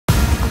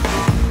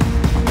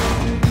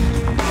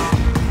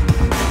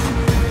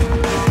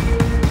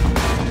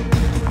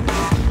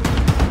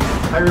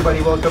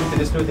everybody, welcome to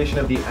this new edition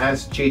of the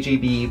Ask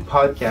JJB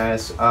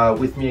podcast.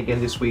 With me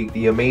again this week,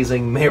 the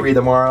amazing Mary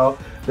DeMarle,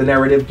 the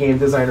narrative game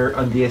designer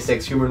on Deus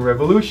Ex Human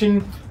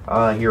Revolution,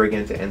 here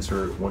again to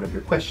answer one of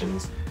your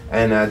questions.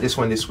 And this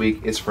one this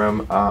week is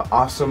from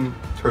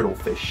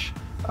Awesometurtlefish,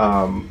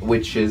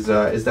 which is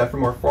that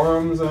from our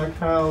forums,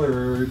 Kyle,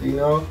 or do you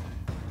know?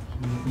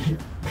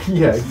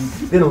 Yeah,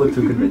 he didn't look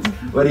too convinced,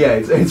 but yeah,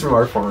 it's from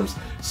our forums.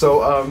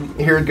 So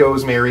here it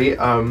goes, Mary.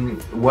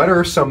 What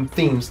are some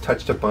themes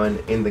touched upon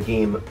in the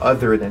game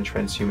other than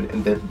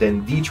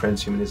than the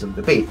transhumanism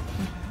debate?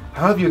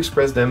 How have you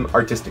expressed them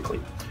artistically?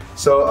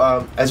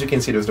 So as you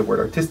can see, there's the word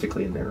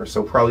artistically in there.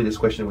 So probably this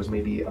question was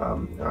maybe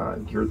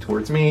geared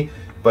towards me,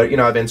 but you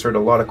know, I've answered a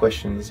lot of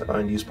questions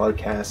on these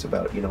podcasts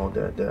about, you know,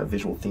 the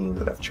visual themes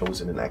that I've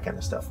chosen and that kind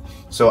of stuff.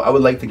 So I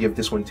would like to give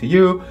this one to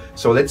you.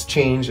 So let's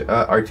change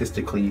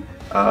artistically,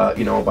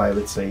 you know, by,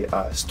 let's say,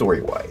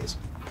 story-wise.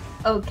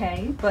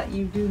 Okay, but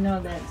you do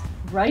know that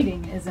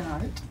writing is an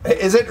art.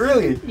 Is it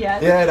really? Yeah.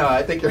 Yeah, no,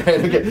 I think you're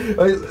right. Okay,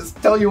 let's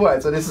tell you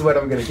what. So this is what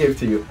I'm going to give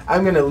to you.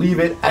 I'm going to leave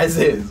it as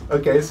is.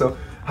 Okay, so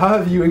how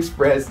have you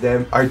expressed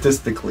them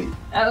artistically?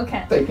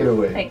 Okay. Take it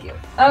away. Thank you.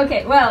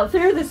 Okay, well,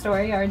 through the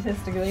story,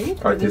 artistically.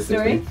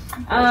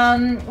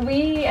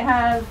 We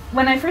have,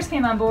 when I first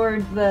came on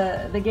board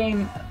the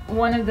game,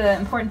 one of the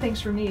important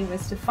things for me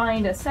was to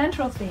find a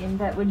central theme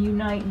that would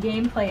unite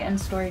gameplay and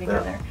story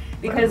together. Yeah.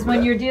 Because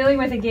when you're dealing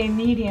with a game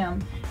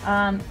medium,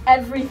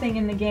 everything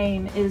in the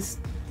game is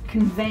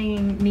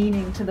conveying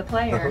meaning to the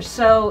player.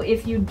 So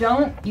if you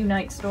don't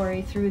unite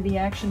story through the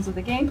actions of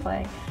the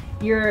gameplay,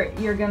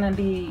 you're going to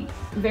be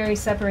very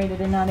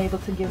separated and not able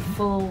to give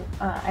full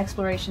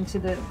exploration to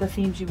the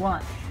themes you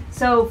want.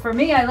 So for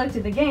me, I looked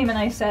at the game and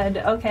I said,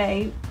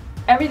 okay,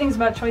 everything's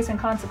about choice and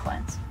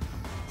consequence.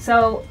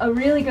 So a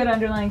really good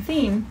underlying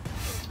theme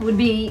would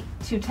be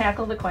to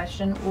tackle the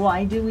question,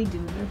 why do we do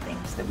the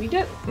things that we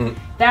do?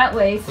 That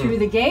way, through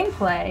the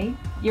gameplay,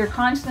 you're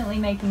constantly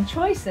making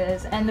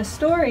choices, and the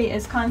story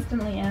is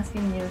constantly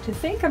asking you to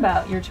think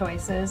about your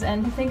choices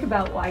and to think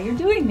about why you're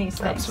doing these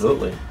things.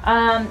 Absolutely.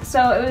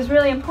 So it was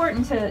really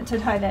important to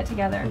tie that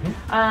together.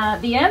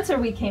 The answer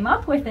we came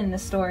up with in the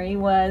story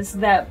was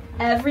that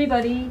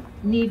everybody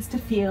needs to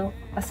feel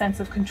a sense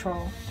of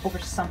control over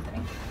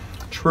something.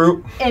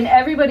 True. In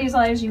everybody's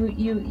lives,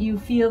 you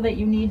feel that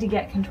you need to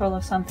get control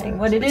of something.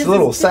 Yeah, it's a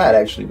little sad,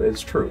 actually, but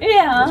it's true.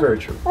 Yeah. It's very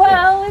true.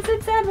 Well, is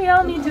it sad? We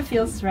all need to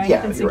feel strength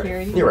and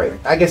security. You're right.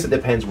 I guess it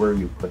depends where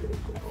you put it.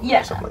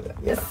 Yeah. Something like that.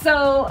 Yeah.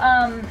 So,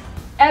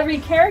 every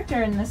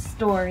character in the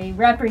story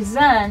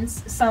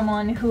represents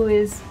someone who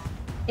is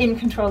in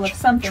control of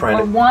something,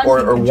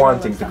 or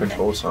wanting to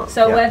control something.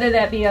 So whether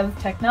that be of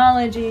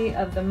technology,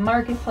 of the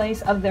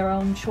marketplace, of their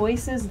own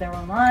choices, their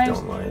own lives,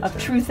 of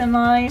truth and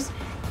lies.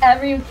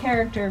 Every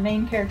character,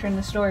 main character in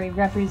the story,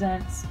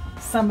 represents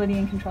somebody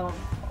in control,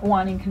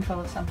 wanting control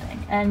of something,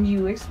 and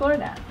you explore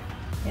that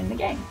in the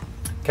game.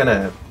 Kind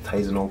of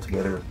ties it all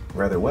together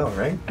rather well,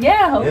 right?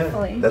 Yeah,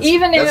 hopefully. Yeah,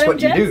 even that's Adam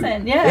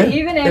Jensen,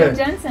 even Adam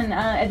Jensen,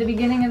 at the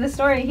beginning of the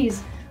story,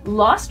 he's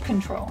lost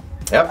control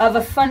of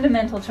a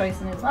fundamental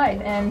choice in his life,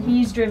 and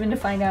he's driven to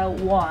find out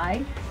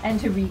why and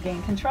to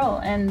regain control.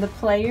 And the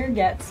player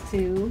gets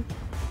to,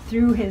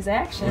 through his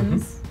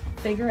actions,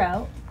 figure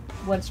out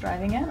what's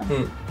driving at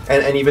them.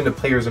 And even the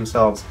players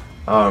themselves,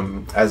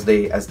 as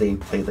they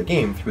play the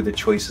game, through the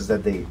choices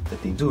that they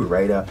do,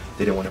 right?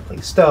 They don't want to play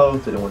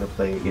stealth, they don't want to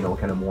play, you know,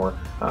 kind of more,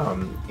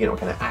 you know,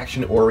 kind of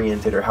action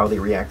oriented, or how they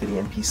react to the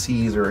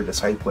NPCs or the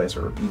side quests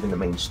or even the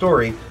main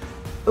story.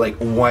 Like,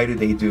 why do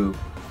they do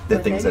the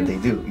things that they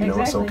do? You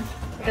know, so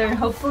they're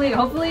hopefully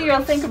you'll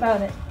think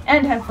about it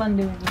and have fun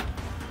doing it.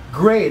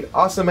 Great,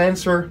 awesome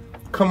answer.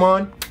 Come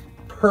on,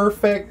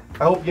 perfect.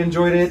 I hope you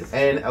enjoyed it,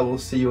 and I will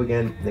see you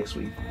again next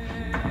week.